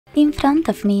In front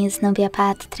of me is NUBIA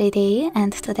Pad 3D,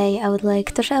 and today I would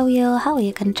like to show you how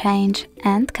you can change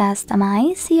and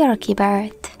customize your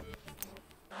keyboard.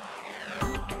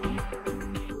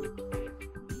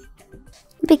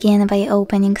 Begin by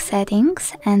opening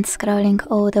Settings and scrolling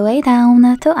all the way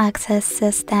down to Access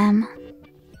System.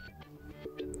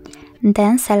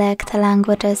 Then select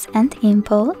Languages and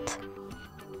Input,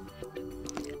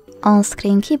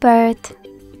 On-Screen Keyboard,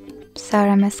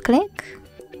 Surface Click,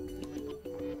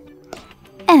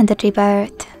 and the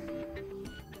keyboard.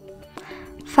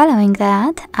 Following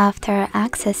that, after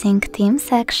accessing Theme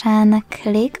section,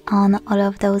 click on all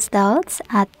of those dots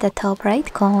at the top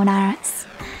right corners.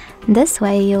 This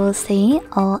way you will see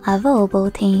all available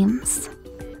themes.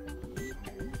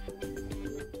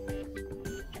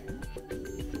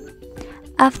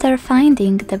 After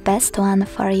finding the best one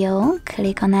for you,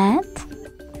 click on it.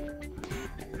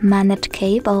 Manage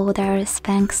key borders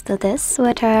thanks to this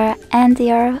switcher, and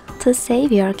to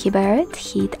save your keyboard,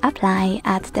 hit Apply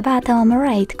at the bottom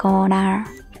right corner.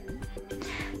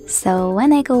 So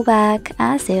when I go back,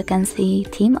 as you can see,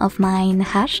 theme of mine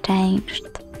has changed.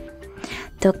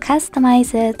 To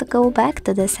customize it, go back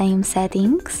to the same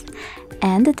settings,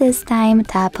 and this time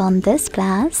tap on this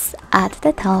plus at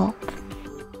the top.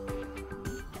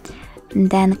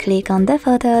 Then click on the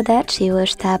photo that you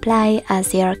wish to apply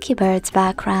as your keyboard's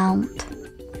background.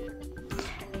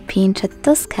 Pinch it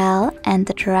to scale and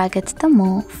drag it to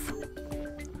move.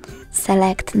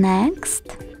 Select Next.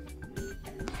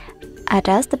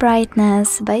 Adjust the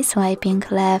brightness by swiping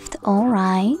left or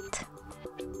right.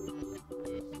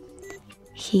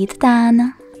 Hit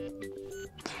Done.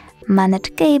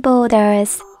 Manage key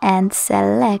borders and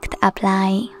select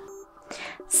Apply.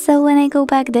 So when I go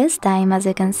back this time, as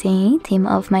you can see, theme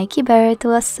of my keyboard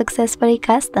was successfully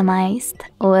customized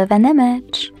with an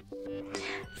image.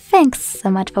 Thanks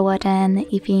so much for watching.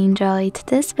 If you enjoyed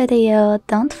this video,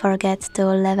 don't forget to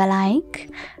leave a like,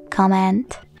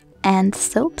 comment and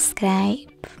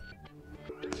subscribe.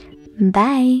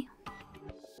 Bye!